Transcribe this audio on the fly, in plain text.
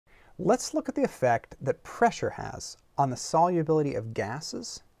Let's look at the effect that pressure has on the solubility of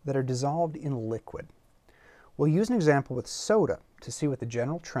gases that are dissolved in liquid. We'll use an example with soda to see what the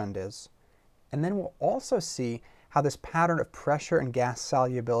general trend is, and then we'll also see how this pattern of pressure and gas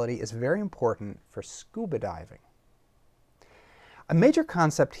solubility is very important for scuba diving. A major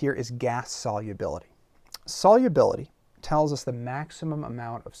concept here is gas solubility. Solubility tells us the maximum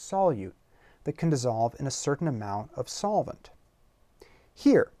amount of solute that can dissolve in a certain amount of solvent.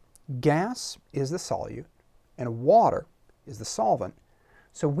 Here, gas is the solute and water is the solvent,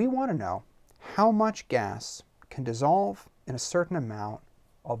 so we want to know how much gas can dissolve in a certain amount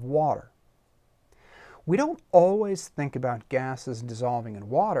of water. We don't always think about gases dissolving in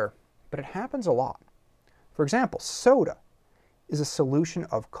water, but it happens a lot. For example, soda is a solution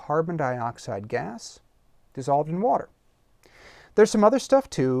of carbon dioxide gas dissolved in water. There's some other stuff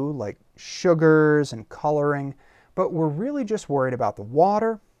too, like sugars and coloring, but we're really just worried about the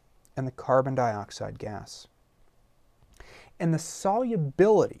water and the carbon dioxide gas. And the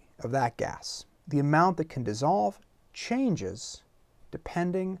solubility of that gas, the amount that can dissolve, changes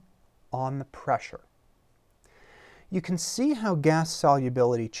depending on the pressure. You can see how gas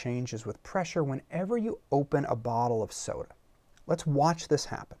solubility changes with pressure whenever you open a bottle of soda. Let's watch this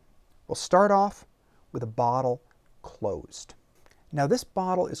happen. We'll start off with a bottle closed. Now this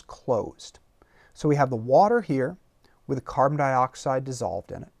bottle is closed, so we have the water here with the carbon dioxide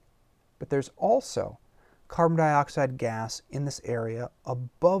dissolved in it, but there's also carbon dioxide gas in this area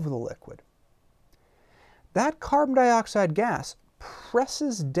above the liquid. That carbon dioxide gas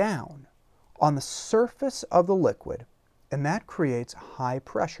presses down on the surface of the liquid, and that creates high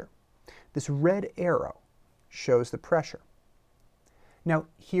pressure. This red arrow shows the pressure. Now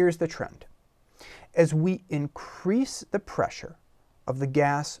here's the trend. As we increase the pressure of the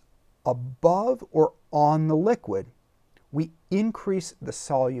gas above or on the liquid, we increase the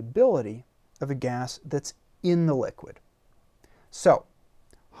solubility of the gas that's in the liquid. So,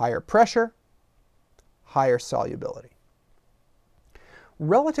 higher pressure, higher solubility.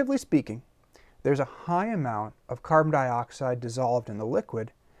 Relatively speaking, there's a high amount of carbon dioxide dissolved in the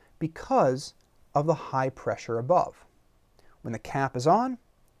liquid because of the high pressure above. When the cap is on,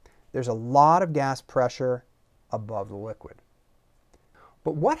 there's a lot of gas pressure above the liquid.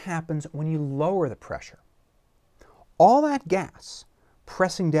 But what happens when you lower the pressure? All that gas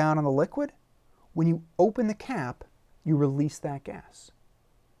pressing down on the liquid, when you open the cap, you release that gas.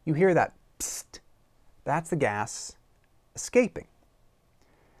 You hear that psst. That's the gas escaping.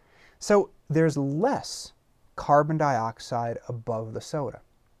 So there's less carbon dioxide above the soda.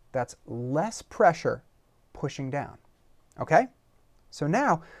 That's less pressure pushing down. Okay? So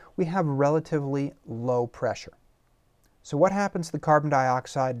now we have relatively low pressure. So what happens to the carbon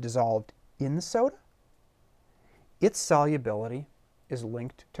dioxide dissolved in the soda? Its solubility is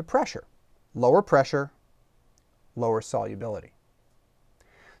linked to pressure. Lower pressure, lower solubility.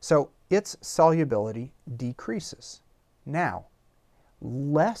 So its solubility decreases. Now,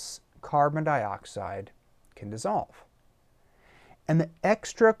 less carbon dioxide can dissolve. And the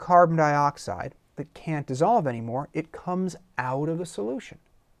extra carbon dioxide that can't dissolve anymore, it comes out of the solution.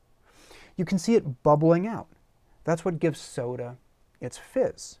 You can see it bubbling out. That's what gives soda its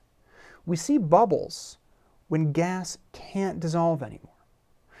fizz. We see bubbles when gas can't dissolve anymore.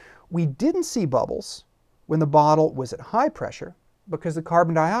 We didn't see bubbles when the bottle was at high pressure because the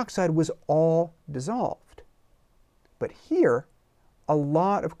carbon dioxide was all dissolved. But here, a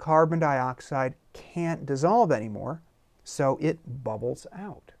lot of carbon dioxide can't dissolve anymore, so it bubbles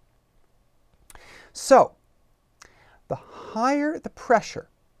out. So, the higher the pressure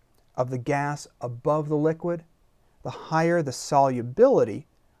of the gas above the liquid, the higher the solubility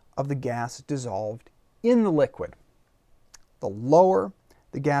of the gas dissolved in the liquid. The lower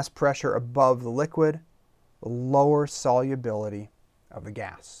the gas pressure above the liquid, the lower solubility of the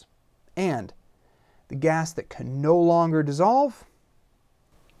gas. And the gas that can no longer dissolve,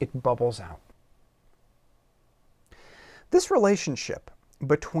 it bubbles out. This relationship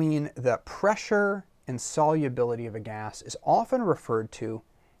between the pressure and solubility of a gas is often referred to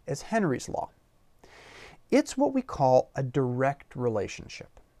as Henry's law. It's what we call a direct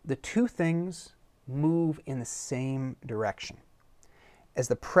relationship. The two things move in the same direction. As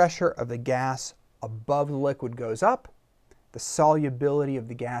the pressure of the gas above the liquid goes up, the solubility of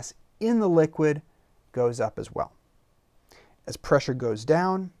the gas in the liquid goes up as well. As pressure goes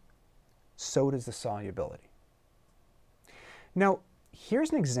down, so does the solubility. Now,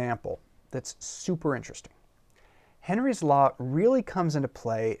 here's an example that's super interesting. Henry's law really comes into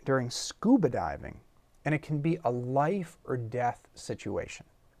play during scuba diving, and it can be a life or death situation.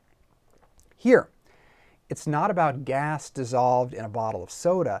 Here, it's not about gas dissolved in a bottle of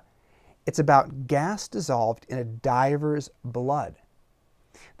soda, It's about gas dissolved in a diver's blood.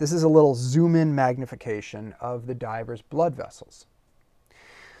 This is a little zoom-in magnification of the diver's blood vessels.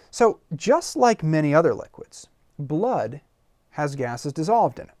 So just like many other liquids, blood has gases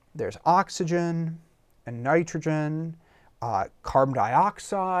dissolved in it. There's oxygen and nitrogen, carbon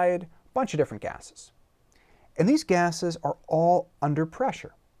dioxide, a bunch of different gases. And these gases are all under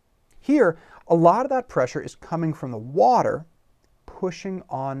pressure. Here, a lot of that pressure is coming from the water pushing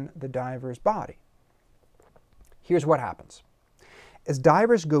on the diver's body. Here's what happens. As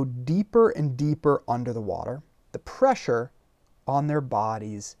divers go deeper and deeper under the water, the pressure on their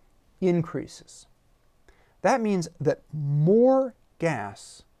bodies increases. That means that more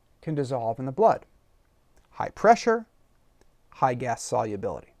gas can dissolve in the blood. High pressure, high gas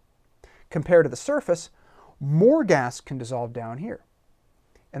solubility. Compared to the surface, more gas can dissolve down here.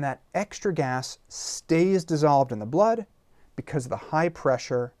 And that extra gas stays dissolved in the blood because of the high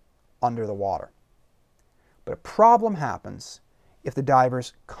pressure under the water. But a problem happens if the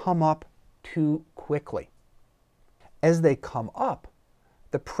divers come up too quickly. As they come up,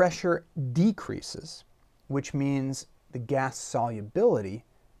 the pressure decreases, which means the gas solubility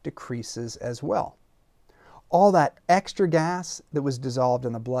decreases as well. All that extra gas that was dissolved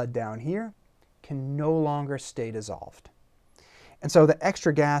in the blood down here can no longer stay dissolved. And so the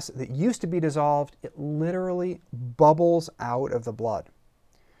extra gas that used to be dissolved, it literally bubbles out of the blood.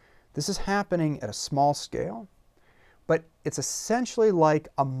 This is happening at a small scale, but it's essentially like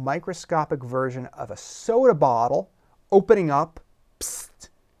a microscopic version of a soda bottle opening up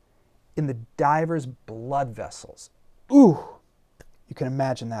in the diver's blood vessels. Ooh, you can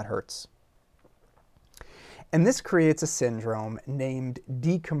imagine that hurts. And this creates a syndrome named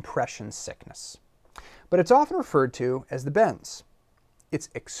decompression sickness, but it's often referred to as the bends. It's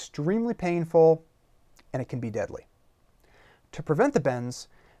extremely painful and it can be deadly. To prevent the bends,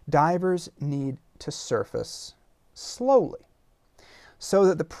 divers need to surface slowly so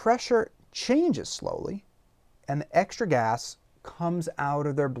that the pressure changes slowly and the extra gas comes out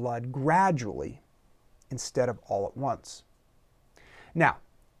of their blood gradually instead of all at once. Now,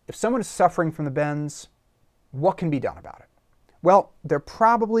 if someone is suffering from the bends, what can be done about it? Well, they're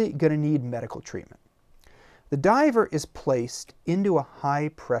probably going to need medical treatment. The diver is placed into a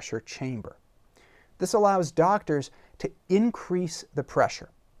high-pressure chamber. This allows doctors to increase the pressure.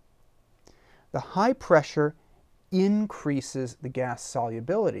 The high pressure increases the gas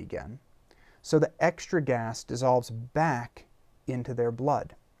solubility again, so the extra gas dissolves back into their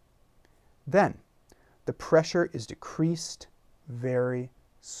blood. Then, the pressure is decreased very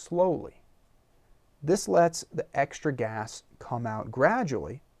slowly. This lets the extra gas come out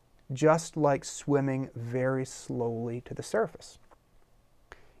gradually, just like swimming very slowly to the surface.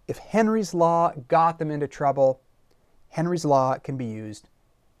 If Henry's Law got them into trouble, Henry's Law can be used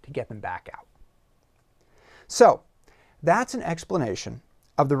to get them back out. So, that's an explanation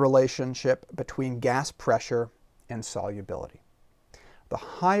of the relationship between gas pressure and solubility. The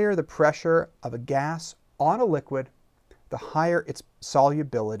higher the pressure of a gas on a liquid, the higher its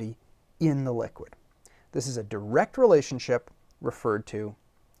solubility in the liquid. This is a direct relationship referred to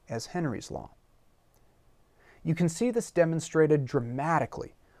as Henry's Law. You can see this demonstrated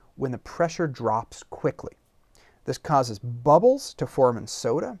dramatically when the pressure drops quickly. This causes bubbles to form in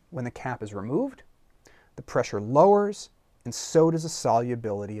soda when the cap is removed. The pressure lowers, and so does the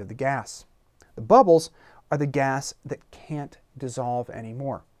solubility of the gas. The bubbles are the gas that can't dissolve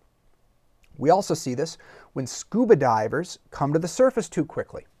anymore. We also see this when scuba divers come to the surface too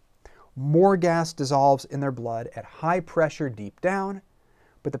quickly. More gas dissolves in their blood at high pressure deep down,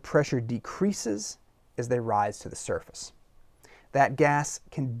 but the pressure decreases as they rise to the surface. That gas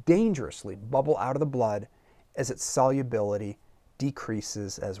can dangerously bubble out of the blood as its solubility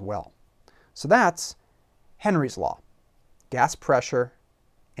decreases as well. So that's Henry's Law, gas pressure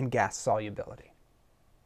and gas solubility.